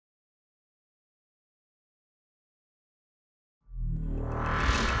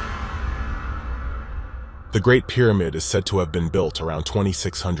The Great Pyramid is said to have been built around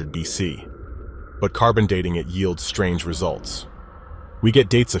 2600 BC, but carbon dating it yields strange results. We get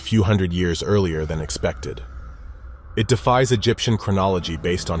dates a few hundred years earlier than expected. It defies Egyptian chronology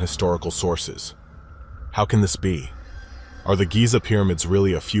based on historical sources. How can this be? Are the Giza pyramids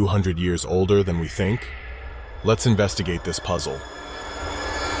really a few hundred years older than we think? Let's investigate this puzzle.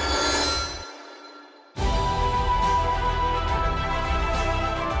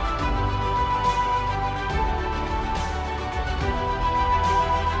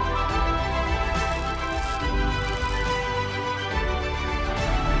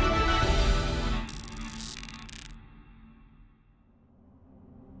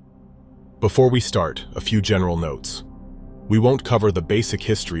 Before we start, a few general notes. We won't cover the basic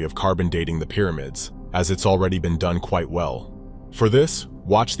history of carbon dating the pyramids, as it's already been done quite well. For this,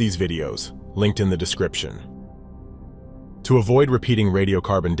 watch these videos, linked in the description. To avoid repeating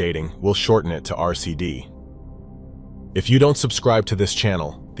radiocarbon dating, we'll shorten it to RCD. If you don't subscribe to this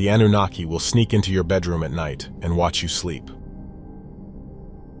channel, the Anunnaki will sneak into your bedroom at night and watch you sleep.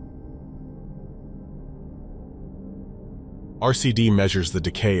 RCD measures the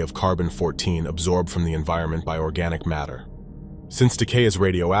decay of carbon-14 absorbed from the environment by organic matter. Since decay is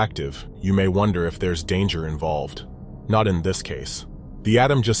radioactive, you may wonder if there's danger involved. Not in this case. The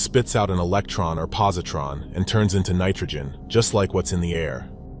atom just spits out an electron or positron and turns into nitrogen, just like what's in the air.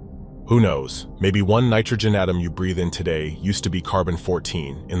 Who knows, maybe one nitrogen atom you breathe in today used to be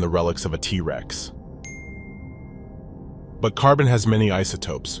carbon-14 in the relics of a T-Rex. But carbon has many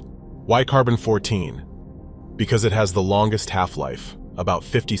isotopes. Why carbon-14? Because it has the longest half-life, about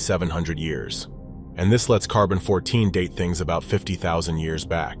 5,700 years. And this lets carbon-14 date things about 50,000 years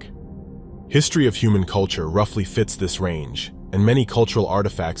back. History of human culture roughly fits this range, and many cultural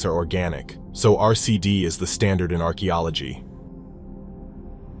artifacts are organic, so RCD is the standard in archaeology.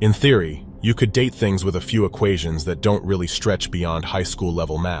 In theory, you could date things with a few equations that don't really stretch beyond high school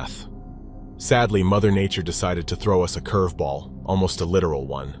level math. Sadly, Mother Nature decided to throw us a curveball, almost a literal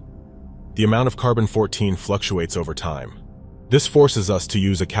one. The amount of carbon-14 fluctuates over time. This forces us to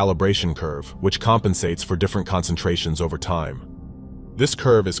use a calibration curve, which compensates for different concentrations over time. This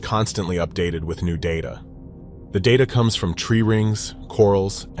curve is constantly updated with new data. The data comes from tree rings,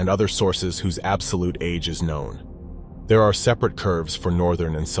 corals, and other sources whose absolute age is known. There are separate curves for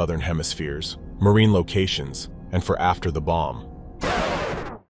northern and southern hemispheres, marine locations, and for after the bomb.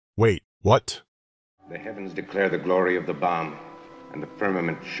 Wait, what? The heavens declare the glory of the bomb, and the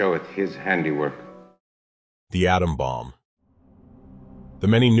firmament showeth his handiwork. The atom bomb. The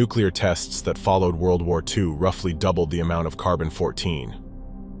many nuclear tests that followed World War II roughly doubled the amount of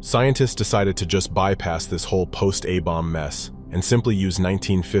carbon-14. Scientists decided to just bypass this whole post-A-bomb mess and simply use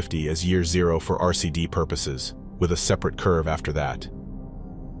 1950 as year zero for RCD purposes, with a separate curve after that.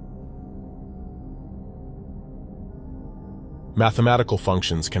 Mathematical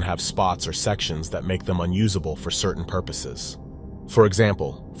functions can have spots or sections that make them unusable for certain purposes. For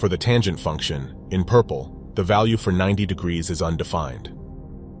example, for the tangent function, in purple, the value for 90 degrees is undefined.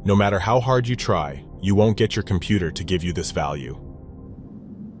 No matter how hard you try, you won't get your computer to give you this value.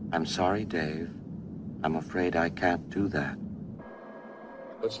 I'm sorry, Dave. I'm afraid I can't do that.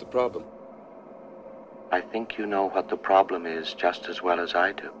 What's the problem? I think you know what the problem is just as well as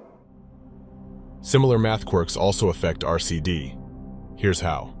I do. Similar math quirks also affect RCD. Here's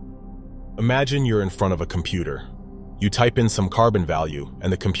how. Imagine you're in front of a computer. You type in some carbon value,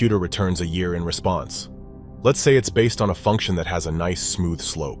 and the computer returns a year in response. Let's say it's based on a function that has a nice smooth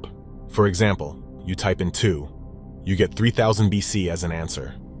slope. For example, you type in 2, you get 3000 BC as an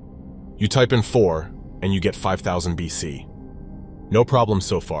answer. You type in 4, and you get 5000 BC. No problem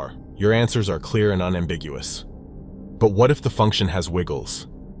so far. Your answers are clear and unambiguous. But what if the function has wiggles?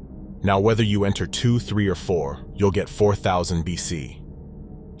 Now whether you enter 2, 3, or 4, you'll get 4000 BC.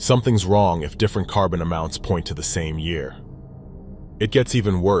 Something's wrong if different carbon amounts point to the same year. It gets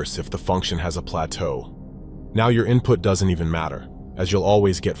even worse if the function has a plateau. Now your input doesn't even matter, as you'll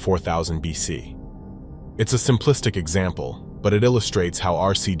always get 4000 BC. It's a simplistic example, but it illustrates how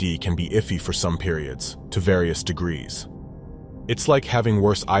RCD can be iffy for some periods, to various degrees. It's like having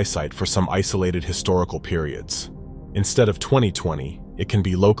worse eyesight for some isolated historical periods. Instead of 20/20, it can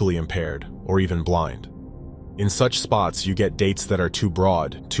be locally impaired, or even blind. In such spots, you get dates that are too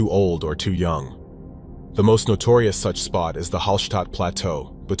broad, too old, or too young. The most notorious such spot is the Hallstatt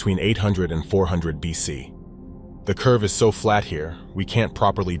Plateau, between 800 and 400 BC. The curve is so flat here, we can't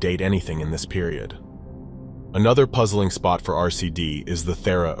properly date anything in this period. Another puzzling spot for RCD is the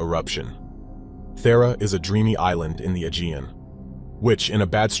Thera eruption. Thera is a dreamy island in the Aegean, which, in a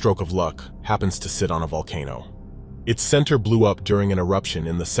bad stroke of luck, happens to sit on a volcano. Its center blew up during an eruption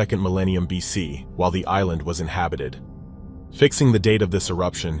in the 2nd millennium BC while the island was inhabited. Fixing the date of this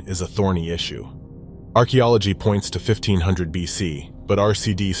eruption is a thorny issue. Archaeology points to 1500 BC, but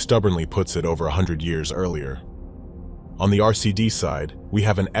RCD stubbornly puts it over 100 years earlier. On the RCD side, we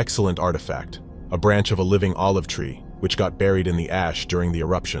have an excellent artifact, a branch of a living olive tree, which got buried in the ash during the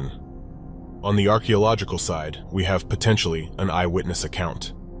eruption. On the archaeological side, we have potentially an eyewitness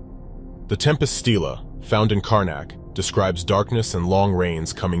account. The Tempest Stela, found in Karnak, describes darkness and long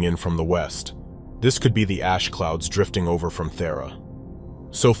rains coming in from the west. This could be the ash clouds drifting over from Thera.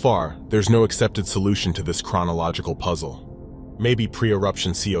 So far, there's no accepted solution to this chronological puzzle. Maybe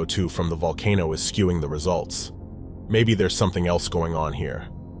pre-eruption CO2 from the volcano is skewing the results. Maybe there's something else going on here.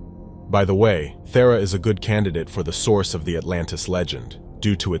 By the way, Thera is a good candidate for the source of the Atlantis legend,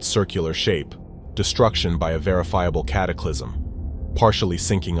 due to its circular shape, destruction by a verifiable cataclysm, partially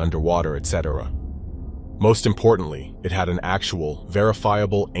sinking underwater, etc. Most importantly, it had an actual,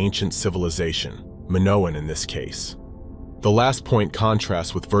 verifiable ancient civilization, Minoan in this case. The last point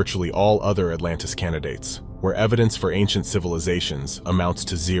contrasts with virtually all other Atlantis candidates, where evidence for ancient civilizations amounts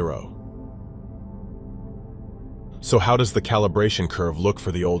to 0. So how does the calibration curve look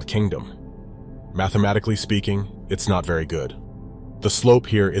for the Old Kingdom? Mathematically speaking, it's not very good. The slope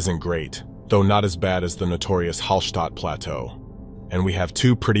here isn't great, though not as bad as the notorious Hallstatt Plateau, and we have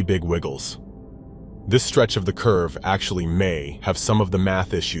 2 pretty big wiggles. This stretch of the curve actually may have some of the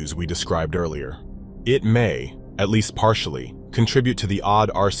math issues we described earlier. It may, at least partially, contribute to the odd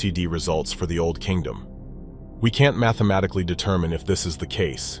RCD results for the Old Kingdom. We can't mathematically determine if this is the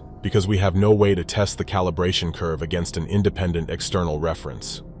case, because we have no way to test the calibration curve against an independent external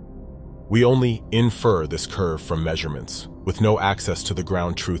reference. We only infer this curve from measurements, with no access to the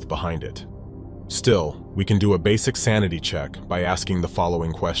ground truth behind it. Still, we can do a basic sanity check by asking the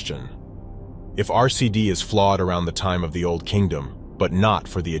following question. If RCD is flawed around the time of the Old Kingdom, but not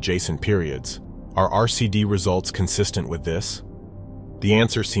for the adjacent periods, are RCD results consistent with this? The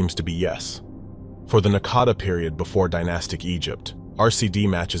answer seems to be yes. For the Naqada period before Dynastic Egypt, RCD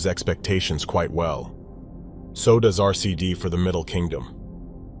matches expectations quite well. So does RCD for the Middle Kingdom.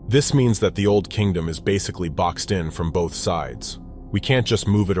 This means that the Old Kingdom is basically boxed in from both sides. We can't just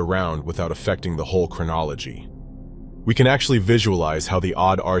move it around without affecting the whole chronology. We can actually visualize how the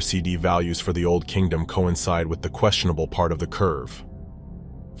odd RCD values for the Old Kingdom coincide with the questionable part of the curve.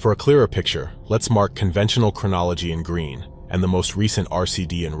 For a clearer picture, let's mark conventional chronology in green and the most recent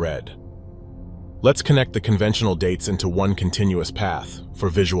RCD in red. Let's connect the conventional dates into one continuous path for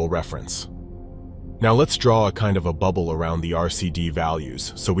visual reference. Now let's draw a kind of a bubble around the RCD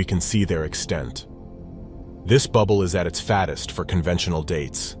values so we can see their extent. This bubble is at its fattest for conventional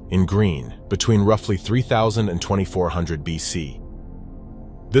dates, in green, between roughly 3000 and 2400 BC.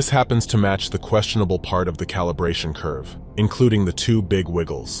 This happens to match the questionable part of the calibration curve, including the 2 big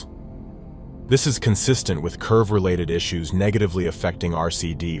wiggles. This is consistent with curve-related issues negatively affecting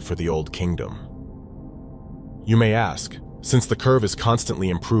RCD for the Old Kingdom. You may ask, since the curve is constantly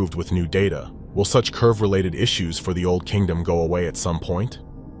improved with new data, will such curve-related issues for the Old Kingdom go away at some point?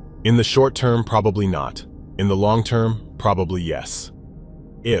 In the short term, probably not. In the long term, probably yes.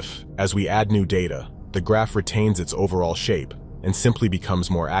 If, as we add new data, the graph retains its overall shape and simply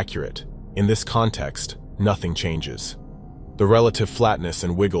becomes more accurate, in this context, nothing changes. The relative flatness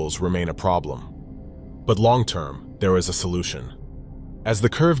and wiggles remain a problem. But long term, there is a solution. As the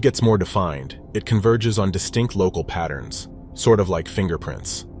curve gets more defined, it converges on distinct local patterns, sort of like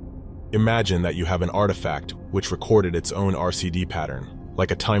fingerprints. Imagine that you have an artifact which recorded its own RCD pattern,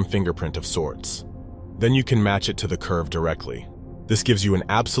 like a time fingerprint of sorts. Then you can match it to the curve directly. This gives you an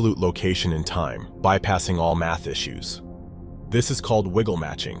absolute location in time, bypassing all math issues. This is called wiggle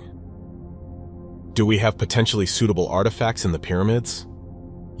matching. Do we have potentially suitable artifacts in the pyramids?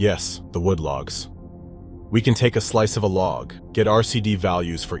 Yes, the wood logs. We can take a slice of a log, get RCD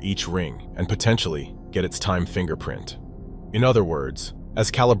values for each ring, and potentially get its time fingerprint. In other words, as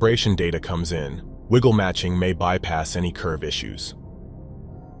calibration data comes in, wiggle matching may bypass any curve issues.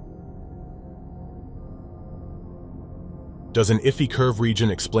 Does an iffy curve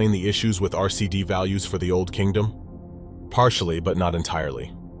region explain the issues with RCD values for the Old Kingdom? Partially, but not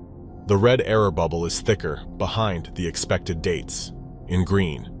entirely. The red error bubble is thicker behind the expected dates, in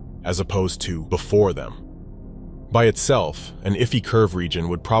green, as opposed to before them. By itself, an iffy curve region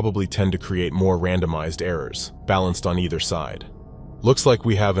would probably tend to create more randomized errors, balanced on either side. Looks like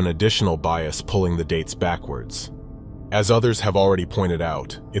we have an additional bias pulling the dates backwards. As others have already pointed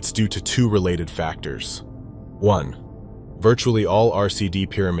out, it's due to 2 related factors. 1. Virtually all RCD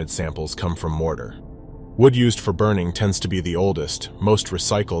pyramid samples come from mortar. Wood used for burning tends to be the oldest, most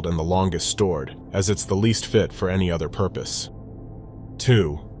recycled, and the longest stored, as it's the least fit for any other purpose.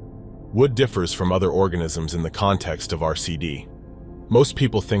 2. Wood differs from other organisms in the context of RCD. Most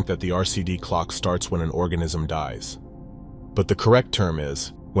people think that the RCD clock starts when an organism dies. But the correct term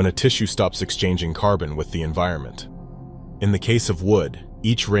is when a tissue stops exchanging carbon with the environment. In the case of wood,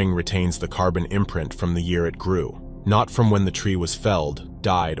 each ring retains the carbon imprint from the year it grew, not from when the tree was felled,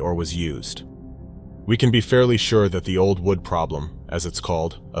 died, or was used. We can be fairly sure that the old wood problem, as it's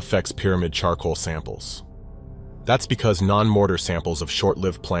called, affects pyramid charcoal samples. That's because non-mortar samples of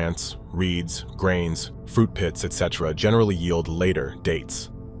short-lived plants, reeds, grains, fruit pits, etc. generally yield later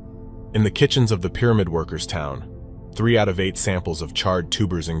dates. In the kitchens of the pyramid workers' town, 3 out of 8 samples of charred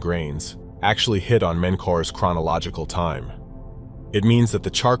tubers and grains actually hit on Menkaur's chronological time. It means that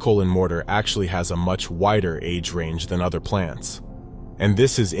the charcoal in mortar actually has a much wider age range than other plants. And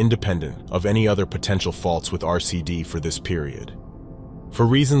this is independent of any other potential faults with RCD for this period. For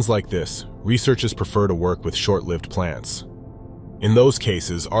reasons like this, researchers prefer to work with short-lived plants. In those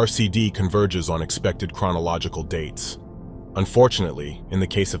cases, RCD converges on expected chronological dates. Unfortunately, in the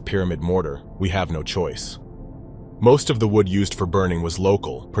case of pyramid mortar, we have no choice. Most of the wood used for burning was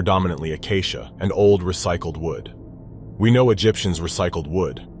local, predominantly acacia, and old recycled wood. We know Egyptians recycled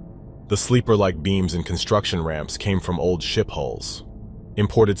wood. The sleeper-like beams and construction ramps came from old ship hulls.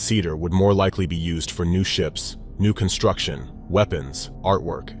 Imported cedar would more likely be used for new ships, new construction, weapons,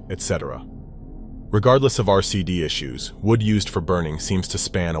 artwork, etc. Regardless of RCD issues, wood used for burning seems to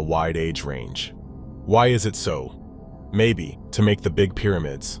span a wide age range. Why is it so? Maybe, to make the big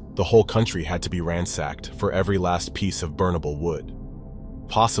pyramids, the whole country had to be ransacked for every last piece of burnable wood.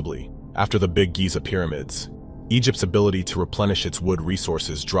 Possibly, after the big Giza pyramids, Egypt's ability to replenish its wood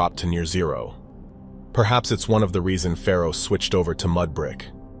resources dropped to near zero. Perhaps it's one of the reasons Pharaoh switched over to mud brick.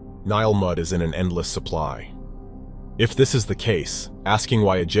 Nile mud is in an endless supply. If this is the case, asking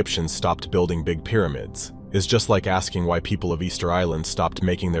why Egyptians stopped building big pyramids is just like asking why people of Easter Island stopped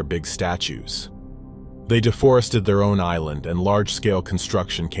making their big statues. They deforested their own island and large-scale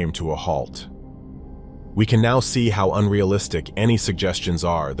construction came to a halt. We can now see how unrealistic any suggestions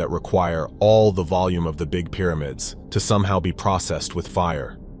are that require all the volume of the big pyramids to somehow be processed with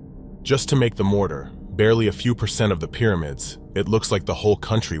fire. Just to make the mortar, barely a few % of the pyramids, it looks like the whole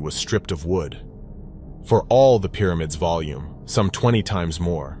country was stripped of wood. For all the pyramid's volume, some 20 times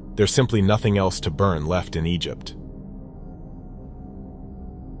more, there's simply nothing else to burn left in Egypt.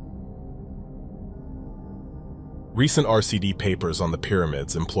 Recent RCD papers on the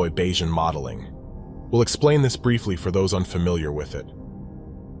pyramids employ Bayesian modeling. We'll explain this briefly for those unfamiliar with it.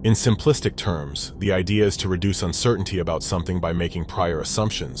 In simplistic terms, the idea is to reduce uncertainty about something by making prior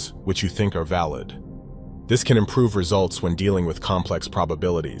assumptions, which you think are valid. This can improve results when dealing with complex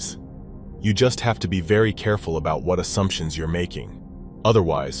probabilities. You just have to be very careful about what assumptions you're making.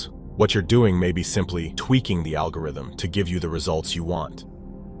 Otherwise, what you're doing may be simply tweaking the algorithm to give you the results you want.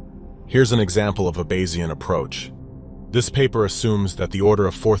 Here's an example of a Bayesian approach. This paper assumes that the order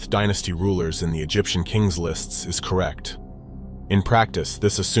of 4th dynasty rulers in the Egyptian kings lists is correct. In practice,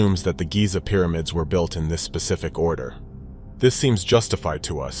 this assumes that the Giza pyramids were built in this specific order. This seems justified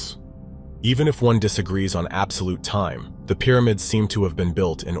to us. Even if one disagrees on absolute time, the pyramids seem to have been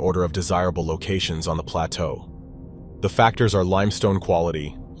built in order of desirable locations on the plateau. The factors are limestone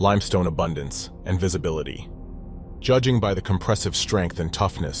quality, limestone abundance, and visibility. Judging by the compressive strength and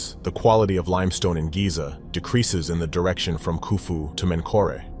toughness, the quality of limestone in Giza decreases in the direction from Khufu to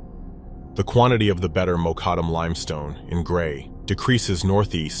Menkaure. The quantity of the better Mokattam limestone, in gray, decreases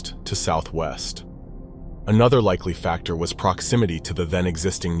northeast to southwest. Another likely factor was proximity to the then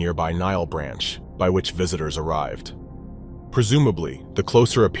existing nearby Nile branch, by which visitors arrived. Presumably, the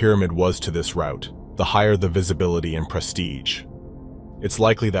closer a pyramid was to this route, the higher the visibility and prestige. It's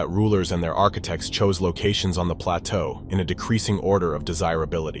likely that rulers and their architects chose locations on the plateau in a decreasing order of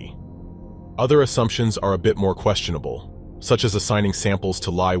desirability. Other assumptions are a bit more questionable, such as assigning samples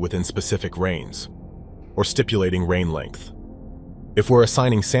to lie within specific reigns, or stipulating reign length. If we're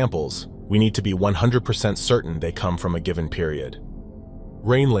assigning samples, we need to be 100% certain they come from a given period.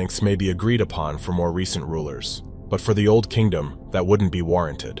 Reign lengths may be agreed upon for more recent rulers, but for the Old Kingdom, that wouldn't be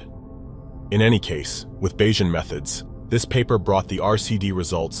warranted. In any case, with Bayesian methods, this paper brought the RCD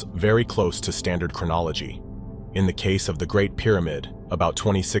results very close to standard chronology, in the case of the Great Pyramid, about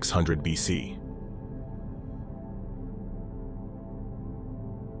 2600 BC.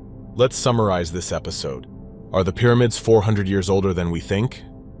 Let's summarize this episode. Are the pyramids 400 years older than we think?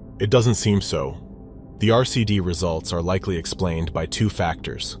 It doesn't seem so. The RCD results are likely explained by 2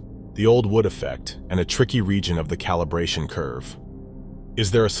 factors, the old wood effect and a tricky region of the calibration curve.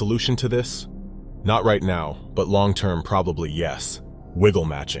 Is there a solution to this? Not right now, but long-term probably yes. Wiggle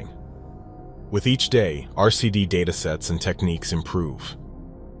matching. With each day, RCD datasets and techniques improve.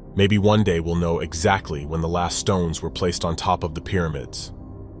 Maybe one day we'll know exactly when the last stones were placed on top of the pyramids.